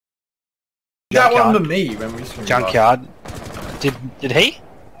That one to me when we streamed. Junkyard. Did he?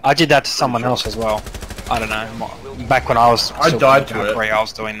 I did that to someone else as well. I don't know. Back when I was. I died to it. I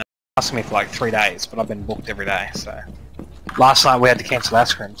was doing that. Asked me for like 3 days, but I've been booked every day. So last night we had to cancel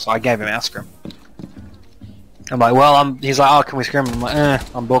ice cream, so I gave him ice cream. I'm like, well, he's like, oh, can we scrim? I'm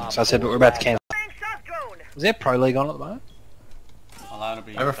like, I'm booked. So I said, but we're about to cancel. Is there Pro League on at the moment? I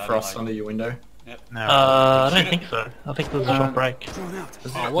have a frost under your window. Yep. No. I don't think so. I think there's a short break.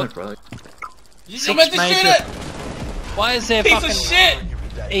 Oh, what? You meant to shoot it! Why is there Piece fucking of shit!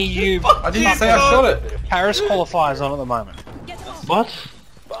 EU I didn't say I shot it. Paris qualifiers on at the moment? What?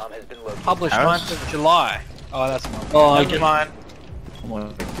 Published Paris? 9th of July. Oh, that's mine. Oh, Never mind. Oh my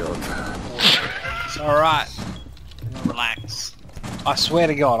god. It's alright. Relax. I swear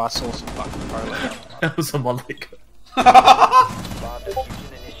to God, I saw some fucking Pro League. That was a Monica. Bomb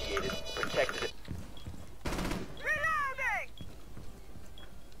diffusion initiated. Protected it.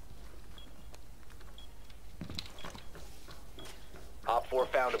 Op 4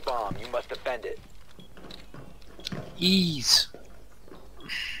 found a bomb. You must defend it. Ease.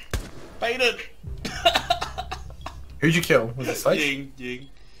 Baited! Who'd you kill? Was it Sage? Ying, ying.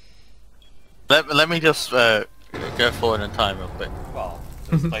 Let me just go forward in time real quick. Well,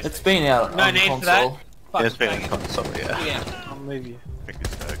 It's been out No on need console. for that. Yeah, it's been Fuck, on console, yeah. yeah, I'll move you.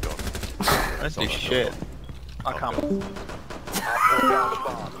 Holy shit. I can't. Op 4 found a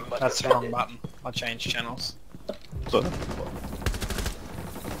bomb. You must That's the defend wrong it. button. I changed channels. So,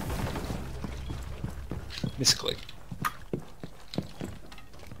 Misclick.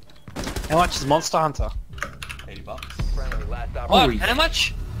 How much is Monster Hunter? $80. Friendly, last What? operator. How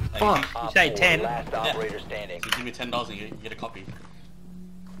much? Fuck. You Op say 4, 10? Last operator standing. So give me $10 and you get a copy.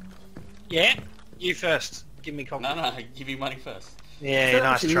 Yeah? You first. Give me copy. No, give me money first. Yeah,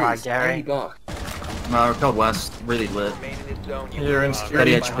 nice try, Gary. No, Repelled West, really lit. Remain in its zone. You're in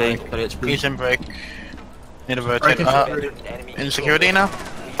 30 security. HP, 30 HP. use and break. Need a Break rotate. in Enemy In security now.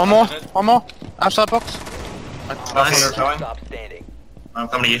 One more. Outside box. Nice. Stop standing. I'm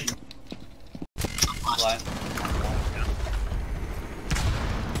coming to you.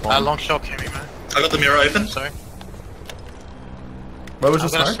 Blind. Long shot, Kimmy, man. I got the mirror open. Sorry. Where was I'm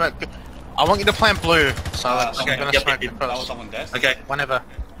the gonna smoke? smoke. I want you to plant blue, so I'm okay, gonna yep, smoke yep, it that was first. someone dead. Okay, whenever.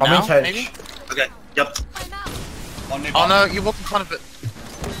 I'm Now, in cage. maybe? Okay, yep. One new Oh bomb. no, you walk in front of it.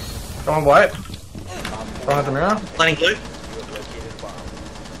 Come on, White. Front of the mirror. Planting blue. You have located a bomb.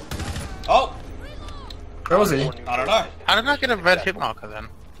 Oh! Where was he? I don't know. How did I get a red hit marker then?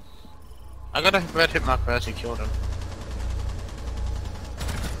 I got a red hit marker as you killed him.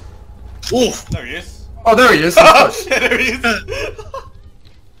 Oof! There he is. Oh, there he is. Yeah, there he is.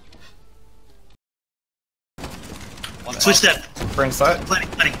 Switch step. Brain sight.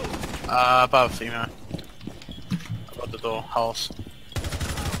 Planting. Above, you know. Above the door, house.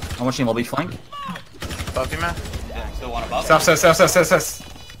 I'm watching lobby flank. Above you, man. Yeah, still one above. South.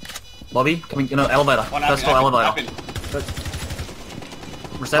 Lobby, coming, elevator. One First floor elevator. up in.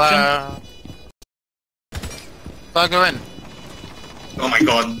 Reception. Go in. Oh my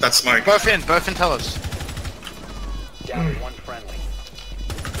god, that's smoke. Both in, tell us. Down to one friendly.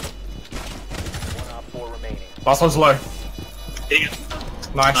 One op 4 remaining. Last one's low. Hitting it.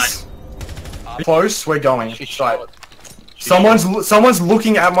 Nice. Close, we're going. She Right. shot. Someone's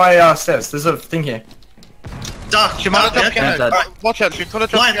looking at my stairs. There's a thing here. Duck, She might have dropped Yeah, piano. dead. Watch out, she could have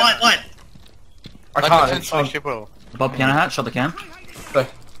dropped piano. Line. I Like can't. potentially she will. Above piano hat, shot the cam. Hey,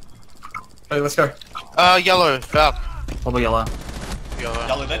 let's go. Yellow, Valk. Probably yellow. Yellow.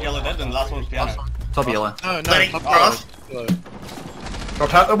 Yellow dead, and the last one's piano. Top yellow. No, Planting top grass. yellow. Drop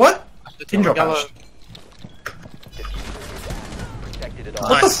hat. What? Didn't drop Yellow. hatch. Protected at all.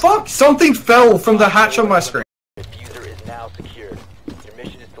 What the fuck? Something fell from the hatch on my screen. Diffuser is now secured. Your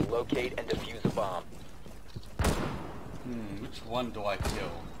mission is to locate and defuse a bomb. Which one do I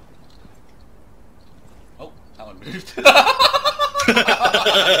kill? Oh, that one moved.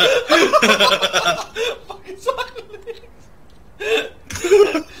 Fucking silence.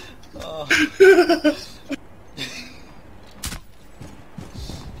 Oh.